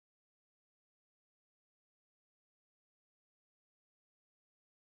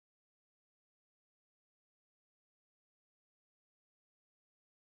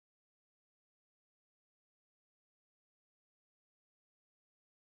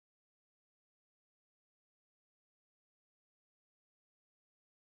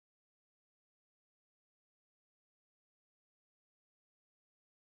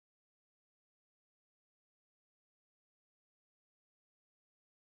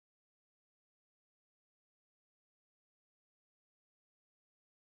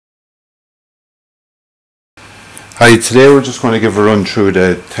Hi, today we're just going to give a run through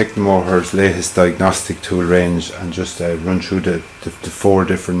the Tecnomotor's latest diagnostic tool range and just run through the four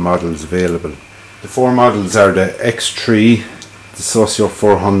different models available. The four models are the X3, the Socio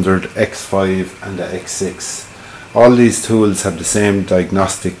 400, X5 and the X6. All these tools have the same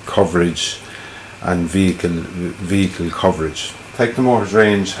diagnostic coverage and vehicle coverage. Tecnomotor's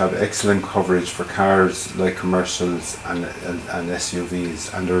range have excellent coverage for cars, light commercials and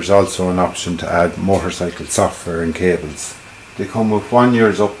SUVs, and there's also an option to add motorcycle software and cables. They come with 1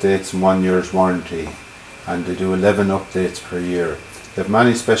 year's updates and 1 year's warranty, and they do 11 updates per year. They have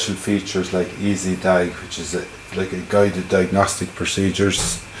many special features like Easy Diag, which is like a guided diagnostic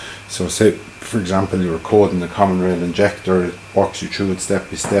procedures. So say for example you're coding a common rail injector, it walks you through it step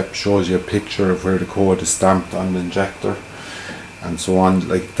by step, shows you a picture of where the code is stamped on the injector and so on.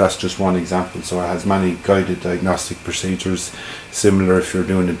 Like, that's just one example. So it has many guided diagnostic procedures. Similar if you're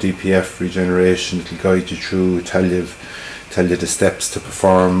doing a DPF regeneration, it'll guide you through, tell you the steps to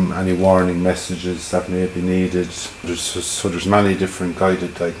perform, any warning messages that may be needed. There's many different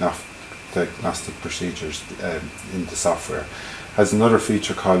guided diagnostic procedures in the software. It has another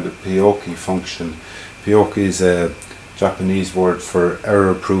feature called the Pyoki function. Pyoki is a Japanese word for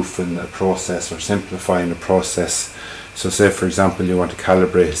error-proofing a process or simplifying a process. So say for example you want to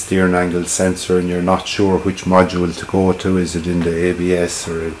calibrate a steering angle sensor and you're not sure which module to go to. Is it in the ABS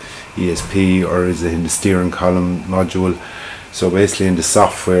or ESP, or is it in the steering column module? So basically in the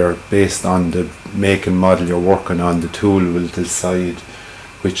software, based on the make and model you're working on, the tool will decide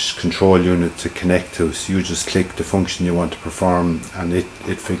which control unit to connect to. So you just click the function you want to perform and it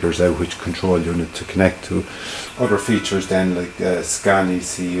figures out which control unit to connect to. Other features then like Scan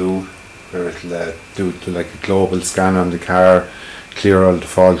ECU, where it'll do like a global scan on the car, clear all the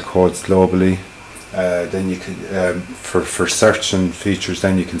fault codes globally. Then you can, for searching features,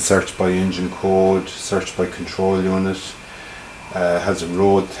 then you can search by engine code, search by control unit. Has a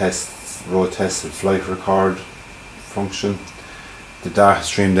road tested flight record function. The data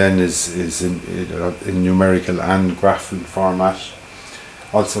stream then is in numerical and graphical format.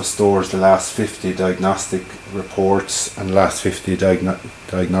 Also stores the last 50 diagnostic reports and last 50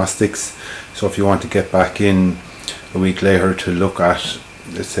 diagnostics. So if you want to get back in a week later to look at,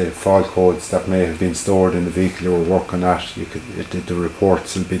 let's say, fault codes that may have been stored in the vehicle you were working at, the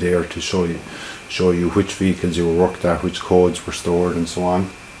reports will be there to show you which vehicles you were worked at, which codes were stored and so on.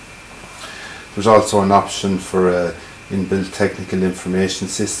 There's also an option for a inbuilt technical information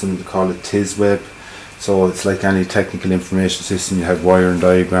system. They call it TISWeb. So it's like any technical information system. You have wiring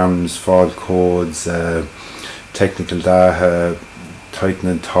diagrams, fault codes, technical data,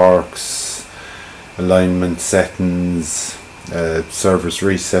 tightening torques, alignment settings, service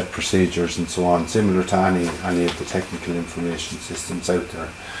reset procedures and so on, similar to any of the technical information systems out there.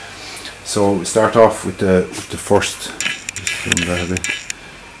 So we start off with the first.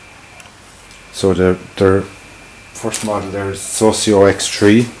 So the first model there is Socio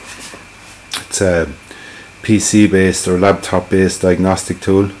X3. It's a PC based or laptop based diagnostic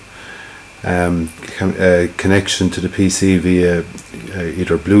tool. Connection to the PC via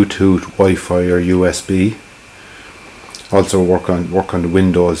either Bluetooth, Wi-Fi or USB. Also work on the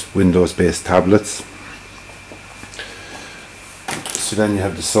Windows based tablets. So then you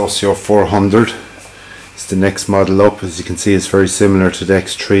have the Socio 400. It's the next model up. As you can see, it's very similar to the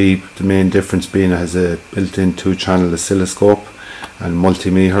X3. The main difference being it has a built-in 2-channel oscilloscope and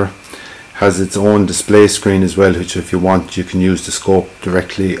multimeter. Has its own display screen as well, which if you want you can use the scope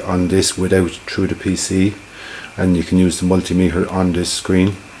directly on this without through the PC, and you can use the multimeter on this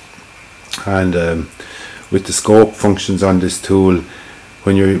screen. And with the scope functions on this tool,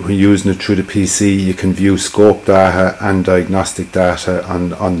 when you're using it through the PC, you can view scope data and diagnostic data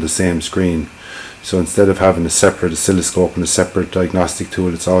on the same screen. So instead of having a separate oscilloscope and a separate diagnostic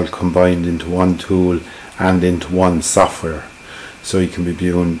tool, it's all combined into one tool and into one software. So you can be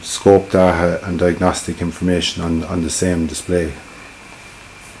viewing scope data and diagnostic information on the same display.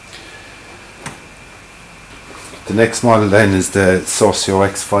 The next model then is the Socio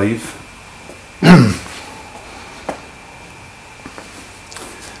X5.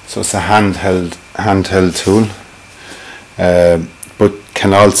 So it's a handheld tool, but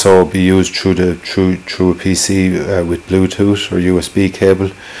can also be used through a PC with Bluetooth or USB cable.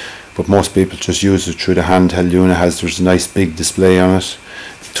 But most people just use it through the handheld unit. There's a nice big display on it,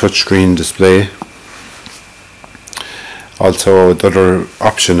 touchscreen display. Also, the other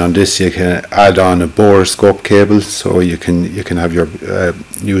option on this, you can add on a borescope cable, so you can have your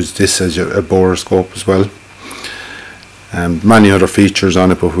use this as a borescope as well. Many other features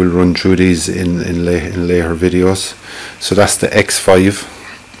on it, but we'll run through these in later videos. So that's the X5.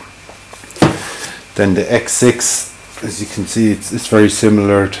 Then the X6. as you can see, it's very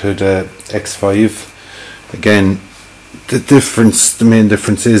similar to the X5. Again, the main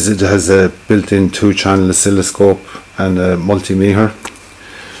difference is it has a built-in 2-channel oscilloscope and a multimeter.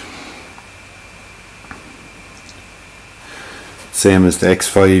 Same as the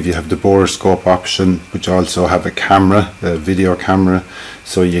X5, you have the borescope option, which also have a camera, a video camera,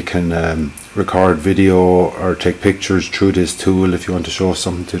 so you can record video or take pictures through this tool if you want to show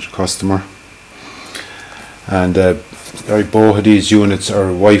something to the customer. And both of these units are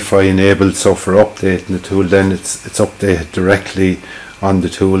Wi-Fi enabled, so for updating the tool, then it's updated directly on the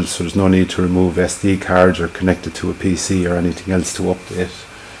tool, so there's no need to remove SD cards or connect it to a PC or anything else to update.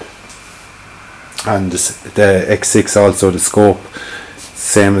 And the X6 also, the scope,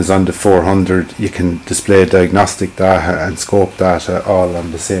 same as on the 400, you can display diagnostic data and scope data all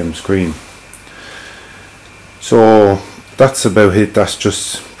on the same screen. So that's about it. That's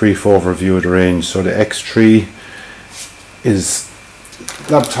just a brief overview of the range. So the X3 is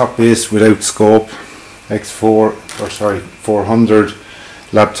laptop based without scope. X4 400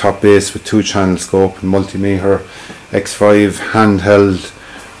 laptop based with 2-channel scope and multimeter. X5 handheld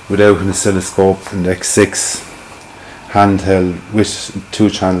without an oscilloscope, and X6 handheld with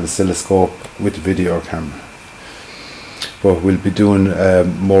 2-channel oscilloscope with video camera. But we'll be doing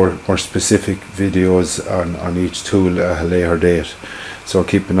more specific videos on each tool at a later date. So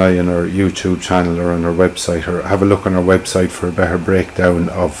keep an eye on our YouTube channel or on our website, or have a look on our website for a better breakdown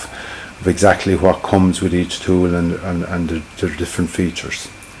of exactly what comes with each tool and the different features.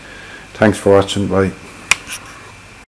 Thanks for watching. Bye.